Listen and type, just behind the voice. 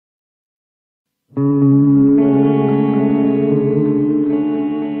All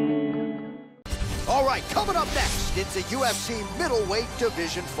right, coming up next, it's a UFC middleweight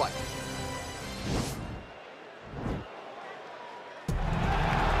division fight.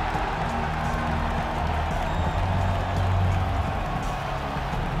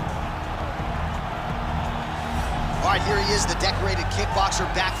 All right, here he is, the decorated kickboxer,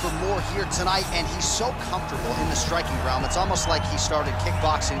 back for more here tonight, and he's so comfortable in the striking realm. It's almost like he started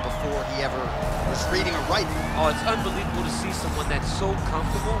kickboxing before he ever was reading or writing. Oh, it's unbelievable to see someone that's so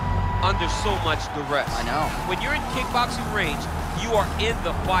comfortable under so much duress. I know. When you're in kickboxing range, you are in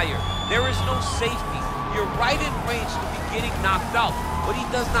the fire. There is no safety. You're right in range to be getting knocked out, but he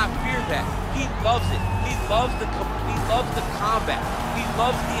does not fear that. He loves it. He loves the combat. He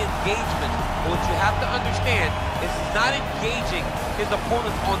loves the engagement. But what you have to understand is he's not engaging his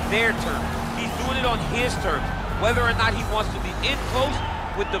opponents on their terms. He's doing it on his terms. Whether or not he wants to be in close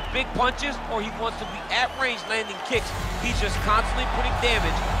with the big punches or he wants to be at range landing kicks, he's just constantly putting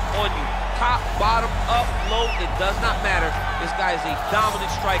damage on you. Top, bottom, up, low, it does not matter. This guy is a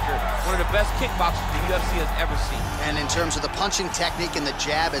dominant striker, one of the best kickboxers the UFC has ever seen. And in terms of the punching technique and the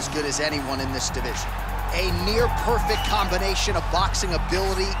jab, as good as anyone in this division. A near-perfect combination of boxing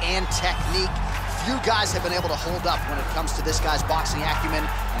ability and technique. Few guys have been able to hold up when it comes to this guy's boxing acumen,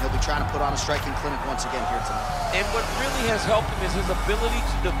 and he'll be trying to put on a striking clinic once again here tonight. And what really has helped him is his ability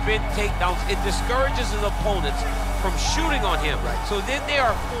to defend takedowns. It discourages his opponents from shooting on him. Right. So then they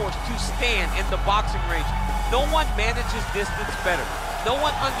are forced to stand in the boxing range. No one manages distance better. No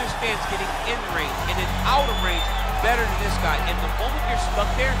one understands getting in range and then out of range better than this guy. And the moment you're stuck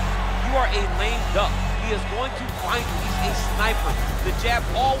there, you are a lame duck. He is going to find you. He's a sniper. The jab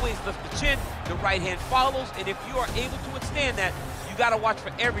always lifts the chin. The right hand follows. And if you are able to withstand that, you got to watch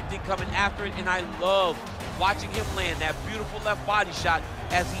for everything coming after it. And I love watching him land that beautiful left body shot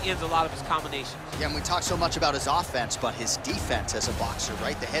as he ends a lot of his combinations. Yeah, and we talk so much about his offense, but his defense as a boxer,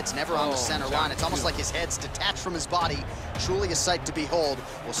 right? The head's never on the center line. It's almost like his head's detached from his body. Truly a sight to behold.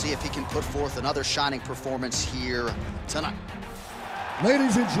 We'll see if he can put forth another shining performance here tonight.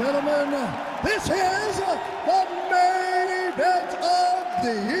 Ladies and gentlemen, this is the main event of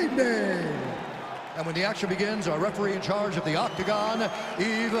the evening. And when the action begins, our referee in charge of the Octagon,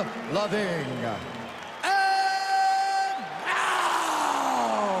 Yves Loving. And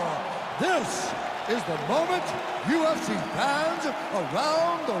now, this is the moment UFC fans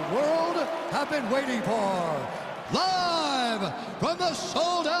around the world have been waiting for. Live from the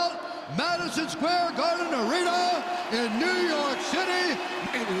sold-out Madison Square Garden Arena in New York City,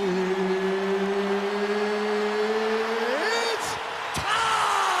 it's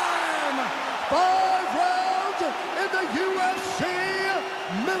time! 5 rounds in the UFC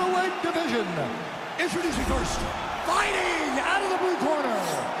middleweight division. Introducing first, fighting out of the blue corner.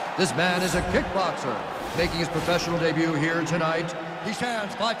 This man is a kickboxer, making his professional debut here tonight. He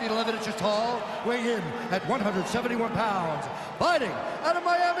stands 5 feet 11 inches tall, weighing in at 171 pounds. Fighting out of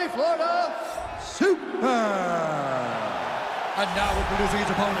Miami, Florida, Super. And now introducing his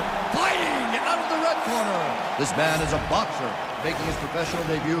opponent, fighting out of the red corner. This man is a boxer, making his professional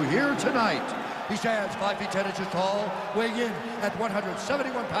debut here tonight. He stands 5 feet 10 inches tall, weighing in at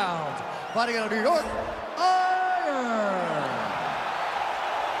 171 pounds. Fighting out of New York, Iron.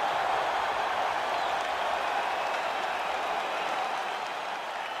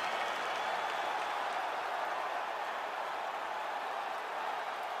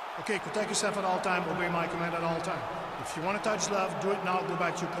 Okay, protect yourself at all time, obey my command at all time. If you want to touch love, do it now, go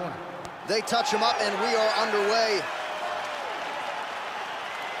back to your corner. They touch him up and we are underway.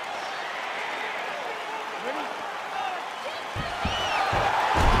 Ready?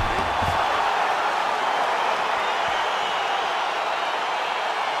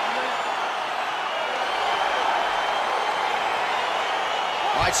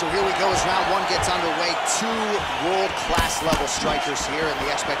 All right, so here we go as round one gets underway. 2 world-class level strikers here, and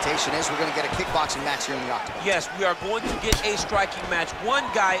the expectation is we're going to get a kickboxing match here in the Octagon. Yes, we are going to get a striking match. One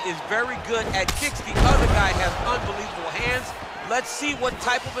guy is very good at kicks. The other guy has unbelievable hands. Let's see what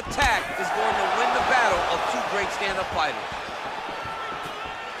type of attack is going to win the battle of 2 great stand-up fighters.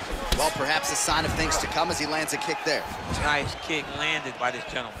 Well, perhaps a sign of things to come as he lands a kick there. Nice kick landed by this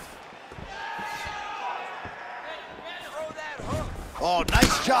gentleman. Oh,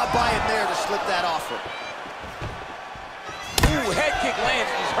 nice job by him there to slip that off him. Ooh, head kick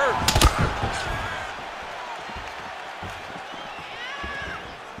lands, he's hurt.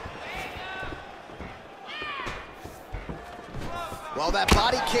 Well, that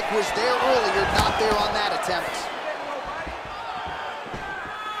body kick was there earlier, not there on that attempt.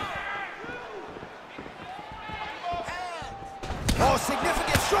 Oh,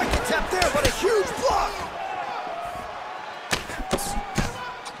 significant strike attempt there, but a huge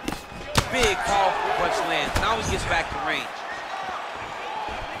gets back to range.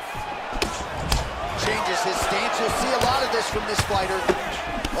 Changes his stance. You'll see a lot of this from this fighter.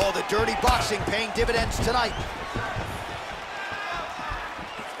 Oh, the dirty boxing paying dividends tonight.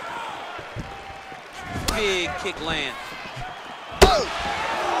 Big kick lands. Oh!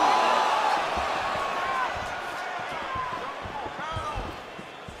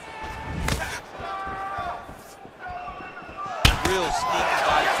 Real sneaky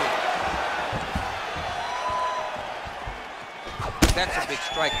body kick. That's a big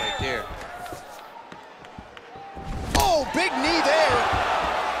strike right there. Oh, big knee there.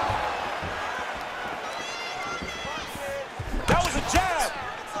 That was a jab.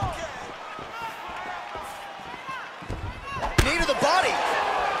 Knee to the body.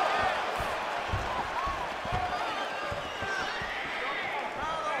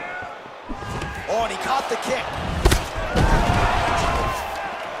 Oh, and he caught the kick.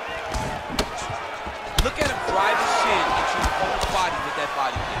 Look at him drive his shin into his opponent's body with that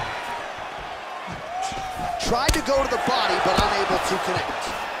body kick. Tried to go to the body, but unable to connect.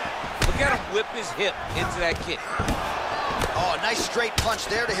 Look at him whip his hip into that kick. Oh, nice straight punch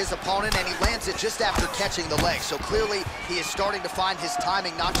there to his opponent, and he lands it just after catching the leg. So clearly, he is starting to find his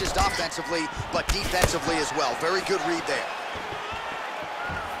timing, not just offensively, but defensively as well. Very good read there.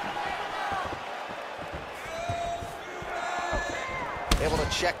 Able to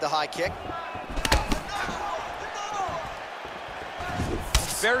check the high kick.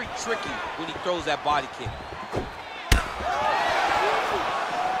 Very tricky when he throws that body kick.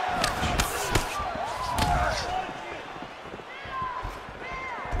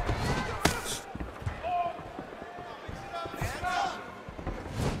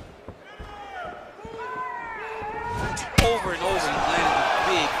 Over and over, he's landed with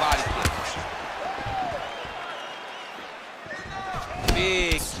big body kicks.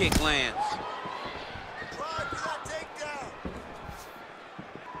 Big kick lands.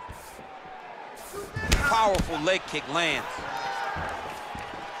 Powerful leg kick lands.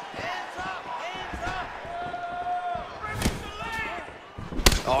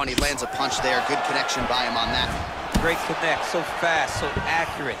 Oh, and he lands a punch there. Good connection by him on that. Great connect, so fast, so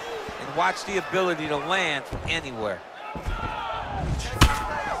accurate. And watch the ability to land from anywhere.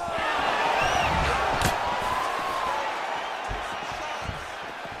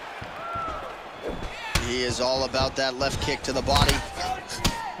 He is all about that left kick to the body.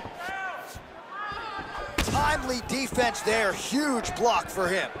 Timely defense there. Huge block for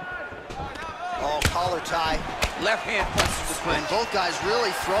him. Oh, collar tie. Left hand punches the And clinch. both guys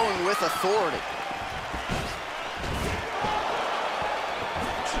really throwing with authority.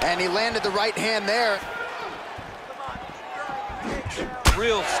 And he landed the right hand there.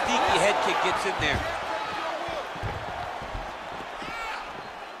 Real sneaky head kick gets in there.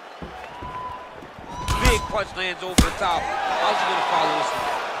 Big punch lands over the top. How's he gonna follow this one?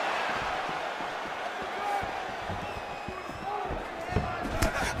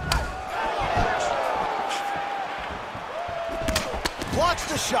 Blocks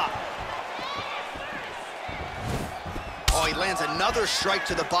the shot. Oh, he lands another strike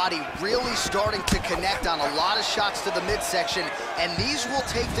to the body, really starting to connect on a lot of shots to the midsection, and these will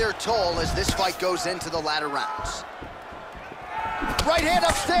take their toll as this fight goes into the latter rounds. Right hand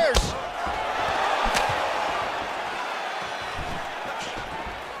upstairs.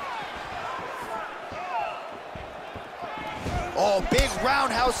 Oh, big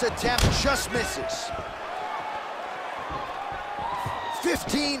roundhouse attempt, just misses.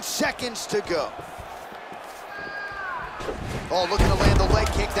 15 seconds to go. Oh, looking to land the leg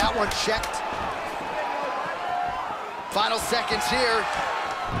kick. That one checked. Final seconds here.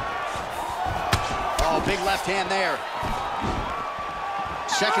 Oh, big left hand there.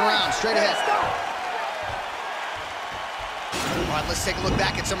 Second round, straight ahead. All right, let's take a look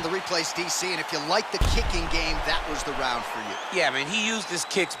back at some of the replays, DC, and if you like the kicking game, that was the round for you. Yeah, man, he used his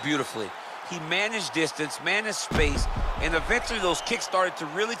kicks beautifully. He managed distance, managed space, and eventually those kicks started to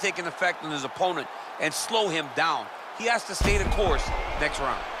really take an effect on his opponent and slow him down. He has to stay the course next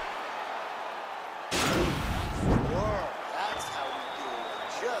round. That's how we do it.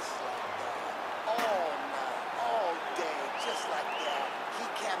 Just like that. All night, all day, just like that. He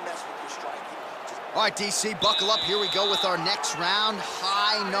can't mess with your striking. All right, DC, buckle up. Here we go with our next round.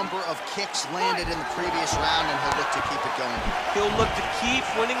 High number of kicks landed in the previous round, and he'll look to keep it going. He'll look to keep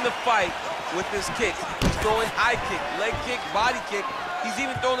winning the fight with his kicks. He's throwing high kick, leg kick, body kick. He's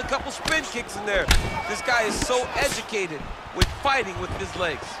even throwing a couple spin kicks in there. This guy is so educated with fighting with his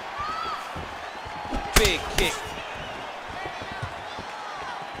legs. Big kick.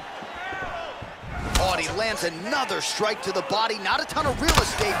 Oh, and he lands another strike to the body. Not a ton of real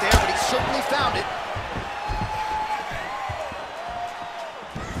estate there, but he certainly found it.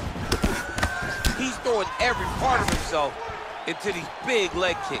 throwing every part of himself into these big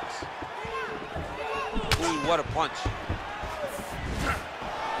leg kicks. Ooh, what a punch.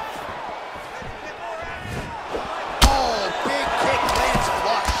 Oh, big kick lands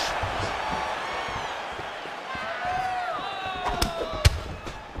flush.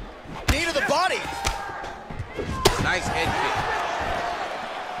 Knee to the body. Nice head kick.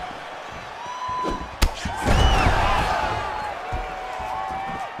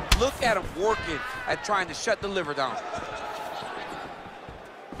 Look at him working at trying to shut the liver down.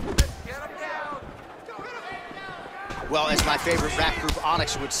 Well, as my favorite rap group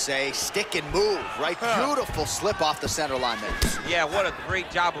Onyx would say, stick and move, right? Beautiful slip off the center line there. Yeah, what a great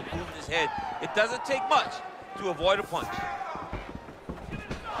job of moving his head. It doesn't take much to avoid a punch.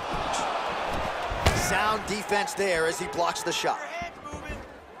 Sound defense there as he blocks the shot.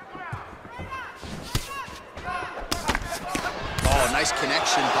 Oh, nice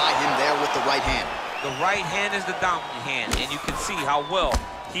connection by him there with the right hand. The right hand is the dominant hand, and you can see how well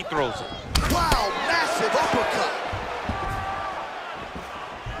he throws it. Wow, massive uppercut.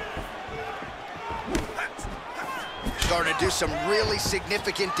 Starting to do some really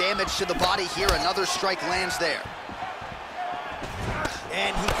significant damage to the body here. Another strike lands there.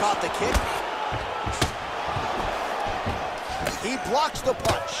 And he caught the kick. He blocks the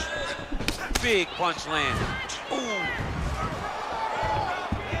punch. Big punch land. Ooh.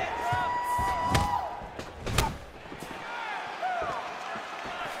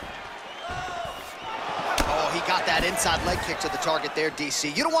 Got that inside leg kick to the target there,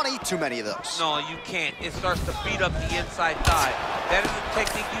 DC. You don't want to eat too many of those. No, you can't. It starts to beat up the inside thigh. That is the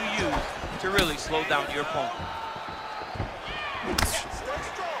technique you use to really slow down your opponent.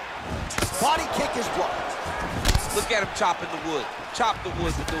 Body kick is blocked. Look at him chopping the wood. Chop the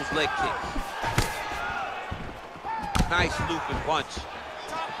wood with those leg kicks. Nice looping punch.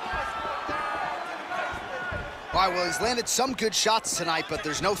 All right, well, he's landed some good shots tonight, but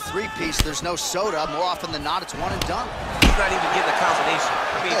there's no three-piece, there's no soda. More often than not, it's one and done. He's not even getting a combination.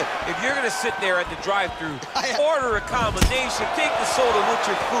 I mean, if you're going to sit there at the drive-thru, order a combination, take the soda with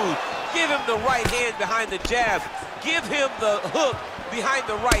your food, give him the right hand behind the jab, give him the hook behind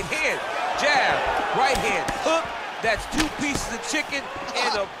the right hand. Jab, right hand, hook. That's 2 pieces of chicken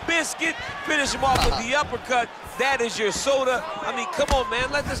and a biscuit. Finish him off with the uppercut. That is your soda. I mean, come on,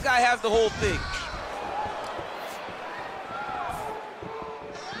 man. Let this guy have the whole thing.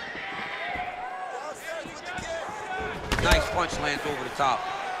 Nice punch lands over the top.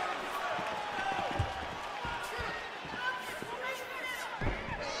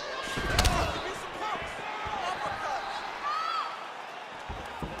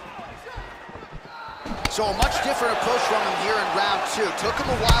 So a much different approach from him here in round 2. Took him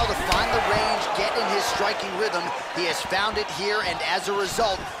a while to find the range, get in his striking rhythm. He has found it here, and as a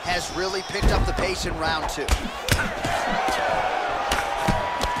result, has really picked up the pace in round 2.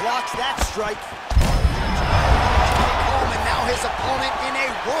 Blocks that strike. His opponent in a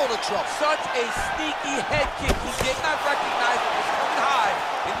world of trouble. Such a sneaky head kick. He did not recognize it was coming high,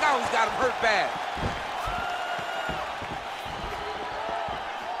 and now he's got him hurt bad.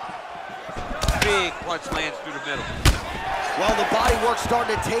 Big punch lands through the middle. Well, the body work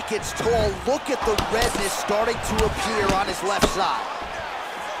starting to take its toll. Look at the redness starting to appear on his left side.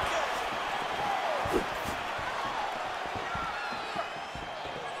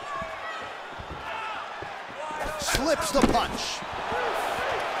 Slips the punch.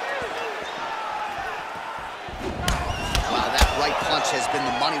 Wow, that right punch has been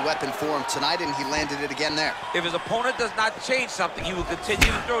the money weapon for him tonight, and he landed it again there. If his opponent does not change something, he will continue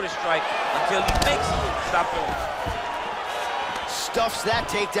to throw the strike until he makes it stop throwing. Stuffs that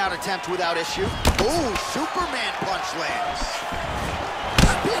takedown attempt without issue. Ooh, Superman punch lands.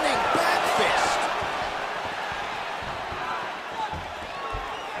 Spinning back fist.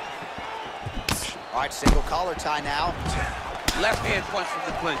 All right, single collar tie now. Left hand punch from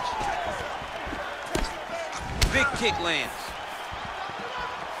the clinch. Big kick lands.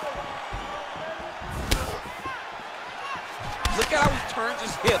 Look at how he turns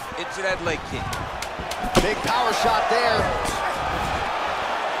his hip into that leg kick. Big power shot there.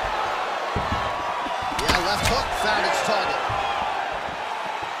 Yeah, left hook found its target.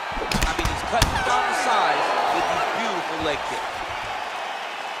 I mean, he's cutting down the size with these beautiful leg kicks.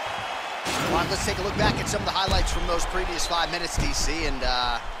 All right, let's take a look back at some of the highlights from those previous 5 minutes, DC, and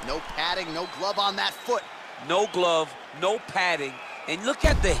no padding, no glove on that foot. No glove, no padding, and look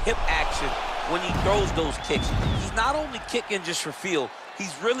at the hip action when he throws those kicks. He's not only kicking just for feel,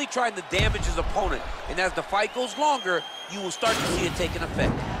 he's really trying to damage his opponent, and as the fight goes longer, you will start to see it take an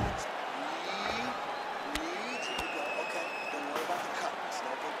effect. Here we go. Okay, don't worry about the cut. It's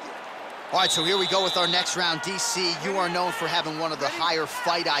no big deal. All right, so here we go with our next round. DC, you are known for having one of the higher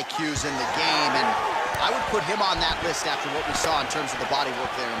fight IQs in the game, and I would put him on that list after what we saw in terms of the body work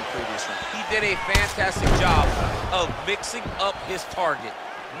there in the previous round. He did a fantastic job of mixing up his target,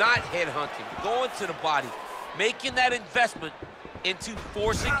 not headhunting, going to the body, making that investment into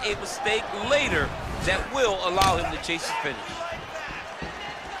forcing a mistake later that will allow him to chase his finish.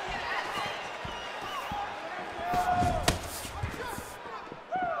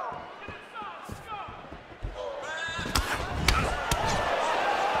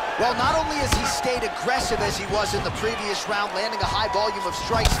 Well, not only has he stayed aggressive as he was in the previous round, landing a high volume of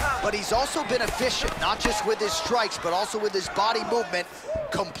strikes, but he's also been efficient, not just with his strikes, but also with his body movement.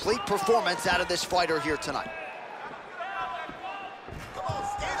 Complete performance out of this fighter here tonight.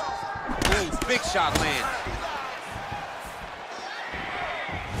 Ooh, big shot lands.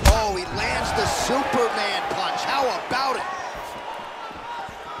 Oh, he lands the Superman punch. How about it?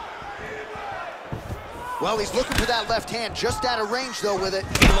 Well, he's looking for that left hand, just out of range, though, with it.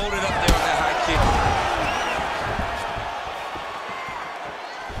 He loaded up there on that high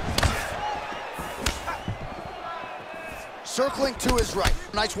kick. Circling to his right.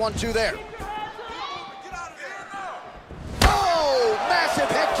 Nice 1-2 there. Oh, massive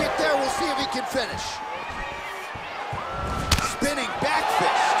head kick there. We'll see if he can finish. Spinning back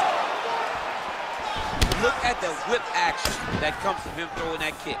fist. Look at the whip action that comes from him throwing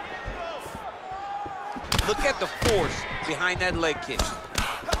that kick. Look at the force behind that leg kick.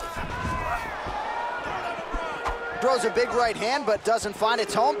 Throws a big right hand, but doesn't find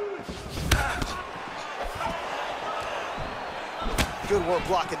its home. Good work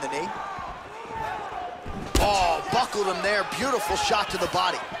blocking the knee. Oh, buckled him there. Beautiful shot to the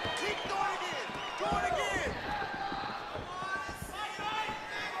body.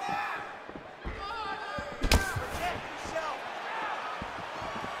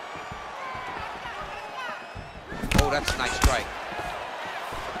 Oh, that's a nice strike.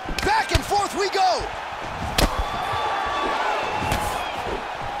 Back and forth we go.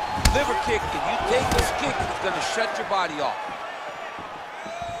 Liver kick, if you take this kick, it's going to shut your body off.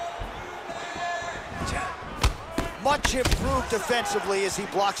 Much improved defensively as he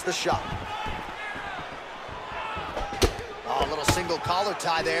blocks the shot. Oh, a little single collar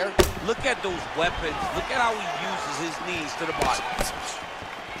tie there. Look at those weapons. Look at how he uses his knees to the body.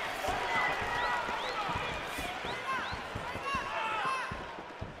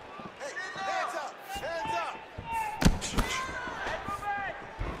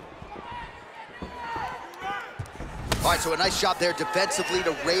 All right, so a nice shot there defensively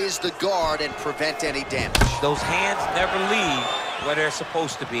to raise the guard and prevent any damage. Those hands never leave where they're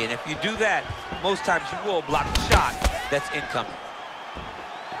supposed to be, and if you do that, most times you will block the shot that's incoming.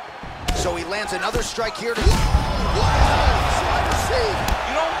 So he lands another strike here to... You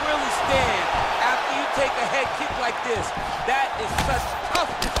don't really stand after you take a head kick like this. That is such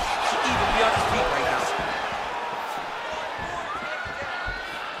toughness to even be on his feet right now.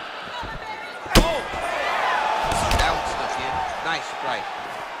 Nice strike.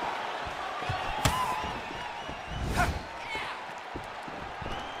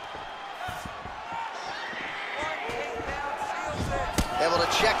 Able to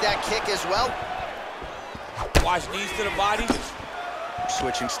check that kick as well. Watch knees to the body.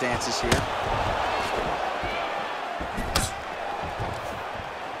 Switching stances here.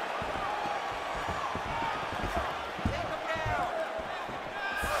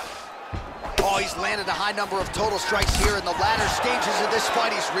 Oh, he's landed a high number of total strikes here in the latter stages of this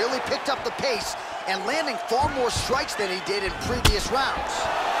fight. He's really picked up the pace and landing far more strikes than he did in previous rounds.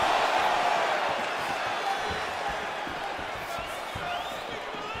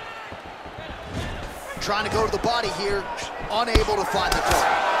 Trying to go to the body here, unable to find the target.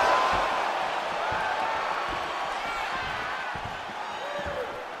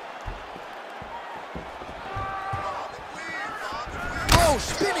 Oh,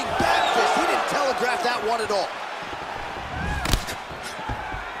 spinning back fist. He didn't telegraph that one at all.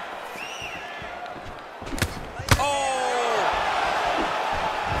 Oh!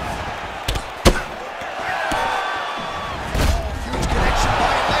 Huge connection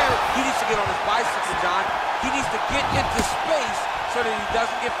by him there. He needs to get on his bicycle, John. He needs to get into space so that he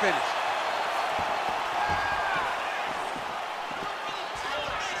doesn't get finished.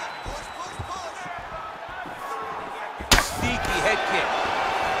 Sneaky head kick.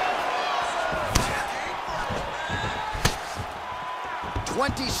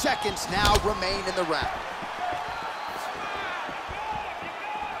 20 seconds now remain in the round.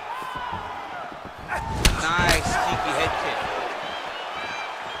 Nice sneaky head kick.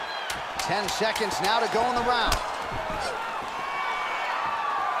 10 seconds now to go in the round.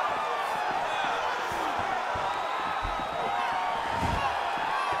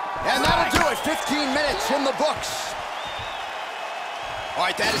 And that'll do it. 15 minutes in the books. All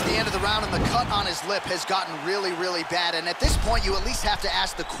right, that is the end of the round, and the cut on his lip has gotten really, really bad. And at this point, you at least have to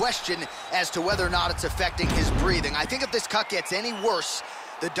ask the question as to whether or not it's affecting his breathing. I think if this cut gets any worse,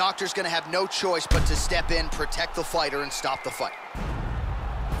 the doctor's going to have no choice but to step in, protect the fighter, and stop the fight.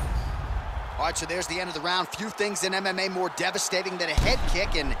 All right, so there's the end of the round. Few things in MMA more devastating than a head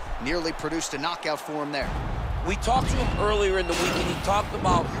kick, and nearly produced a knockout for him there. We talked to him earlier in the week, and he talked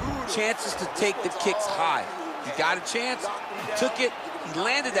about chances to take the kicks high. He got a chance, he took it, he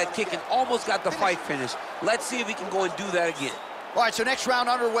landed that kick, and almost got the fight finished. Let's see if he can go and do that again. All right, so next round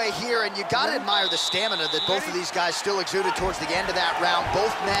underway here, and you got to admire the stamina that both of these guys still exuded towards the end of that round.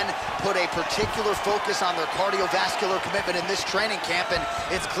 Both men put a particular focus on their cardiovascular commitment in this training camp, and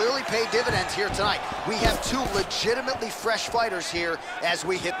it's clearly paid dividends here tonight. We have two legitimately fresh fighters here as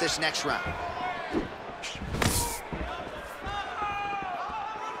we hit this next round.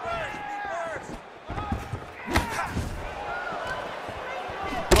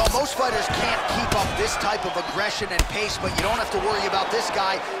 Most fighters can't keep up this type of aggression and pace, but you don't have to worry about this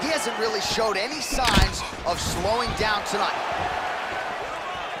guy. He hasn't really showed any signs of slowing down tonight.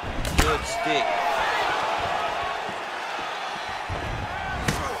 Good stick.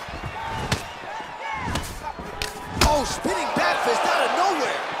 Oh, spinning back fist out of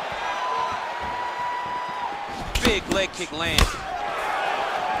nowhere. Big leg kick lands.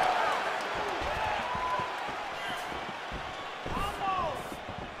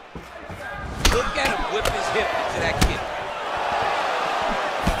 Look at him whip his hip into that kick.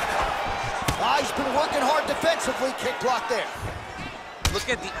 He's been working hard defensively. Kick block there. Look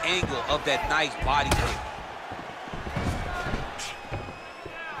at the angle of that nice body kick.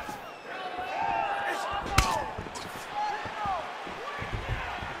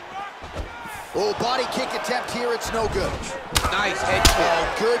 Oh, body kick attempt here. It's no good. Nice head kick.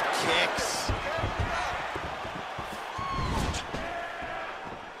 Oh, good kicks.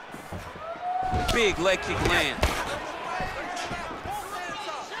 Big leg kick land.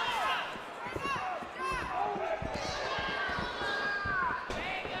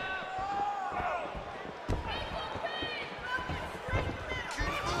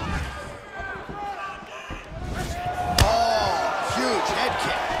 Oh, huge head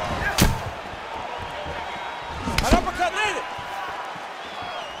kick. An uppercut landed.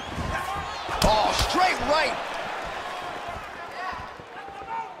 Oh, straight right.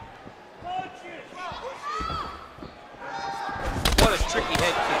 What a tricky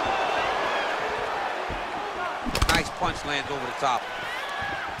head kick. Nice punch lands over the top.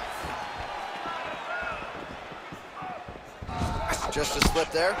 Just a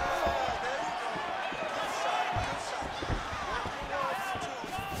slip there.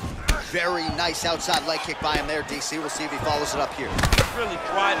 Very nice outside leg kick by him there, DC. We'll see if he follows it up here. He's really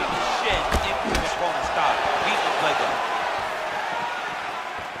driving his shin into his opponent's stop. Beating his leg up.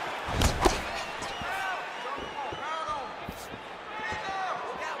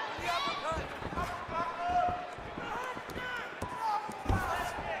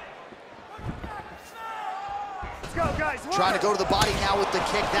 Trying to go to the body now with the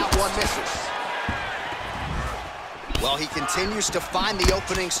kick. That one misses. Well, he continues to find the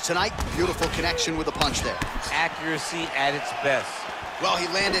openings tonight. Beautiful connection with a punch there. Accuracy at its best. Well, he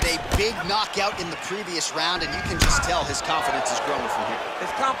landed a big knockout in the previous round, and you can just tell his confidence is growing from here.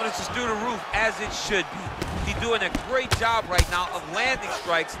 His confidence is through the roof, as it should be. He's doing a great job right now of landing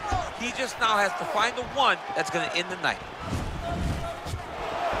strikes. He just now has to find the one that's going to end the night.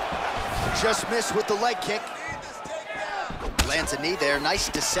 Just missed with the leg kick. Lands a knee there. Nice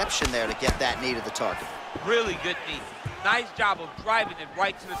deception there to get that knee to the target. Really good knee. Nice job of driving it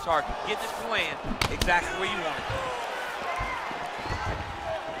right to the target. Getting it to land exactly where you want it.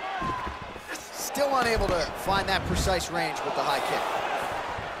 Still unable to find that precise range with the high kick.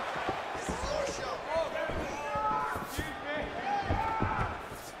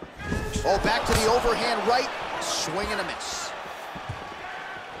 Oh, back to the overhand right. Swing and a miss.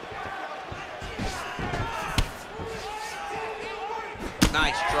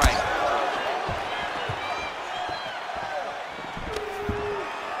 Nice strike.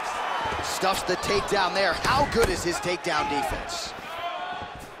 Stuffs the takedown there. How good is his takedown defense?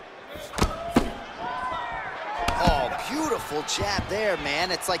 Oh, beautiful jab there,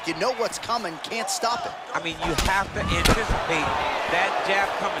 man. It's like you know what's coming, can't stop it. I mean, you have to anticipate that jab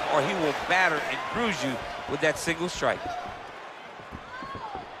coming or he will batter and bruise you with that single strike.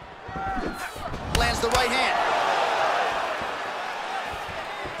 Lands the right hand.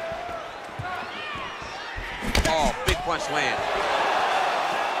 Oh, big punch land.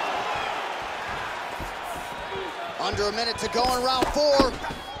 Under a minute to go in round 4.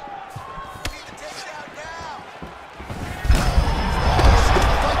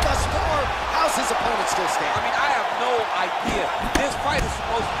 his opponent still standing? I mean, I have no idea. This fight is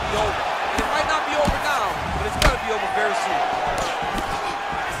supposed to be over. And it might not be over now, but it's going to be over very soon.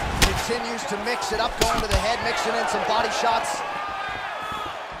 Continues to mix it up, going to the head, mixing in some body shots.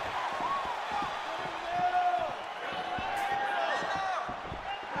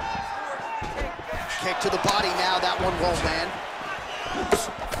 Kick to the body now, that one won't land.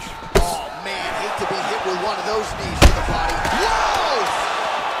 Oh man, hate to be hit with one of those knees to the body. Whoa!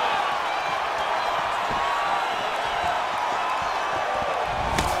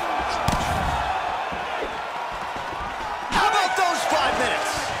 How about those 5 minutes?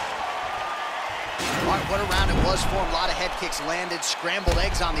 All right, what a round it was for him. A lot of head kicks landed, scrambled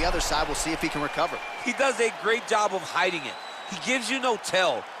eggs on the other side. We'll see if he can recover. He does a great job of hiding it. He gives you no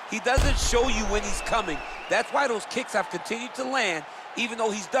tell. He doesn't show you when he's coming. That's why those kicks have continued to land, even though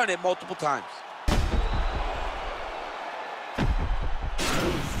he's done it multiple times.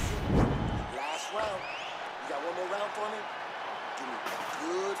 Last round. You got one more round for me? Give me a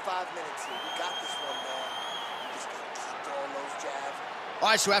good 5 minutes here. We got this one, man. You just gotta keep throwing those jabs. All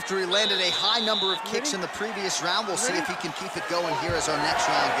right, so after he landed a high number of kicks in the previous round, we'll see if he can keep it going here as our next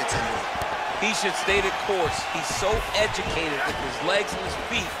round gets into it. He should stay the course. He's so educated with his legs and his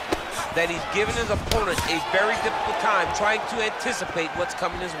feet that he's given his opponent a very difficult time trying to anticipate what's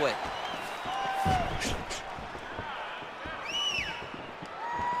coming his way.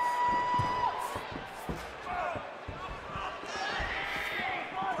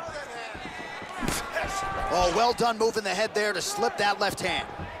 Oh, well done moving the head there to slip that left hand.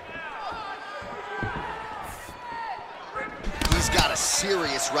 He's got a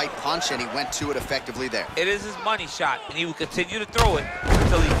serious right punch, and he went to it effectively there. It is his money shot, and he will continue to throw it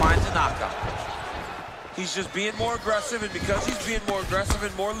until he finds a knockout. He's just being more aggressive, and because he's being more aggressive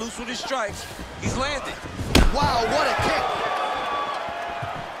and more loose with his strikes, he's landing. Wow, what a kick.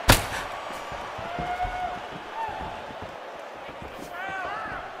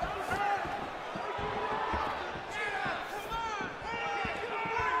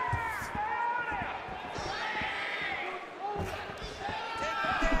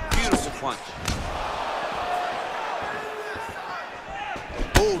 Punch.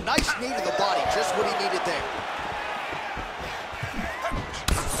 Oh, nice knee to the body, just what he needed there.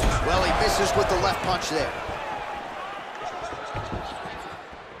 Well, he misses with the left punch there.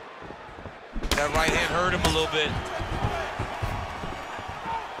 That right hand hurt him a little bit.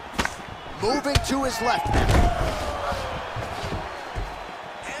 Moving to his left now.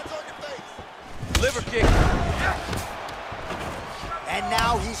 Hands on your face. Liver kick. And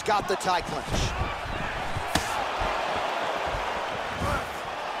now he's got the tie clinch.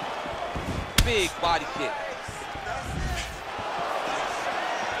 Big body kick.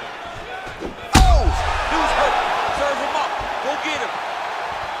 Oh! Dude's hurt. Serve him up. Go get him.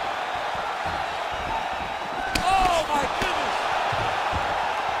 Oh, my goodness.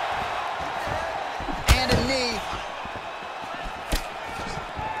 And a knee.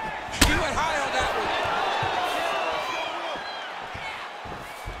 He went high on that one.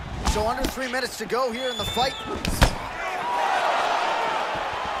 So under 3 minutes to go here in the fight.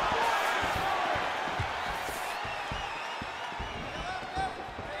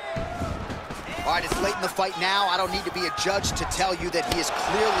 All right, it's late in the fight now. I don't need to be a judge to tell you that he is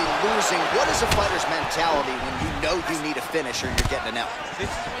clearly losing. What is a fighter's mentality when you know you need a finish or you're getting an L? This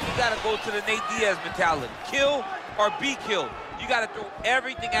is when you got to go to the Nate Diaz mentality. Kill or be killed. You got to throw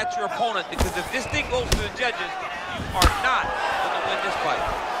everything at your opponent, because if this thing goes to the judges, you are not going to win this fight.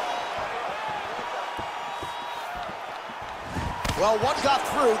 Well, one got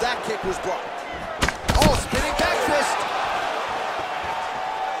through. That kick was blocked. Oh, spinning back fist.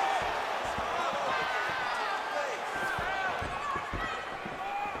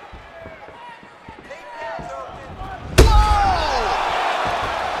 Whoa!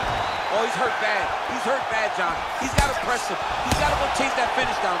 Oh, he's hurt bad. He's hurt bad, John. He's got to press him. He's got to go chase that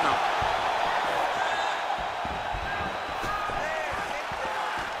finish down now.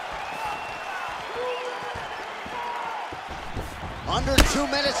 Under 2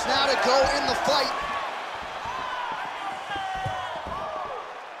 minutes now to go in the fight.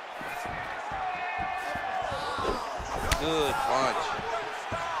 Good punch.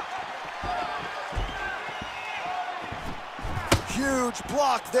 Huge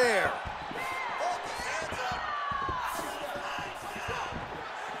block there.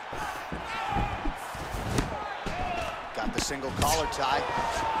 Got the single collar tie,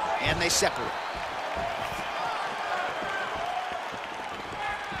 and they separate.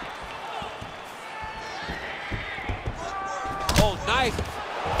 Oh, nice.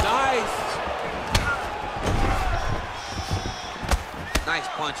 Nice. Nice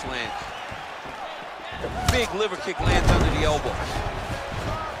punch lands. Big liver kick lands under the elbow.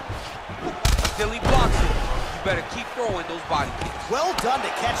 Until he blocks it, you better keep throwing those body kicks. Well done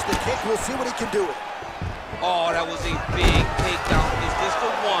to catch the kick. We'll see what he can do with it. Oh, that was a big takedown. Is this the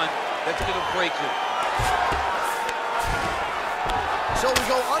one that's gonna break him? So we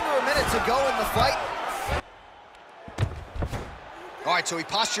go under a minute to go in the fight. All right, so he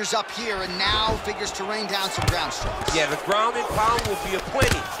postures up here and now figures to rain down some ground strikes. Yeah, the ground and pound will be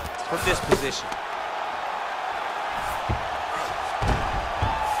aplenty from this position.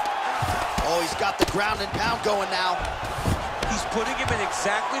 Oh, he's got the ground and pound going now. He's putting him in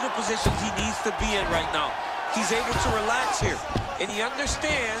exactly the positions he needs to be in right now. He's able to relax here, and he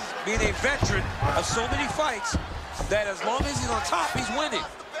understands, being a veteran of so many fights, that as long as he's on top, he's winning.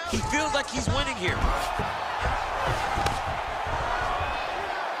 He feels like he's winning here.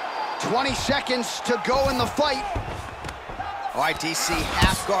 20 seconds to go in the fight. All right, DC,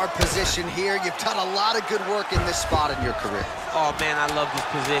 half guard position here. You've done a lot of good work in this spot in your career. Oh, man, I love this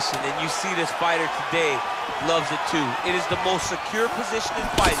position, and you see this fighter today loves it too. It is the most secure position in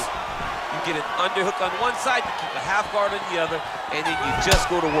fighting. You get an underhook on one side, you keep a half guard on the other, and then you just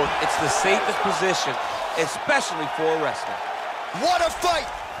go to work. It's the safest position, especially for a wrestler. What a fight!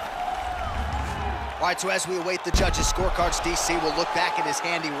 All right, so as we await the judges' scorecards, DC will look back at his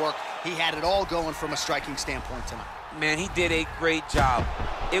handiwork. He had it all going from a striking standpoint tonight. Man, he did a great job.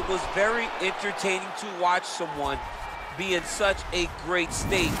 It was very entertaining to watch someone be in such a great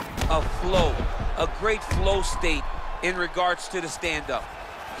state of flow, a great flow state in regards to the stand-up.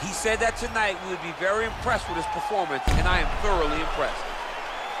 He said that tonight we would be very impressed with his performance, and I am thoroughly impressed.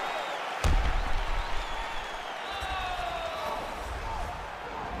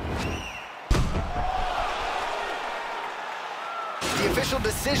 The official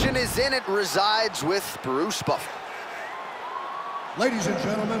decision is in. It resides with Bruce Buffer. Ladies and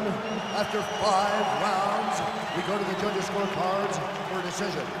gentlemen, after 5 rounds, we go to the judges' scorecards for a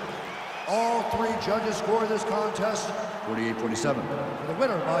decision. All 3 judges score this contest 48-47. For the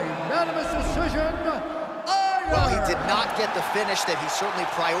winner by unanimous decision, Well, he did not get the finish that he certainly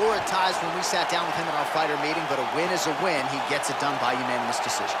prioritized when we sat down with him at our fighter meeting, but a win is a win. He gets it done by unanimous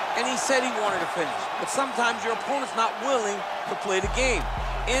decision. And he said he wanted to finish, but sometimes your opponent's not willing to play the game.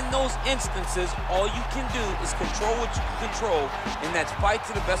 In those instances, all you can do is control what you can control, and that's fight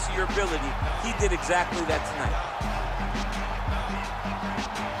to the best of your ability. He did exactly that tonight.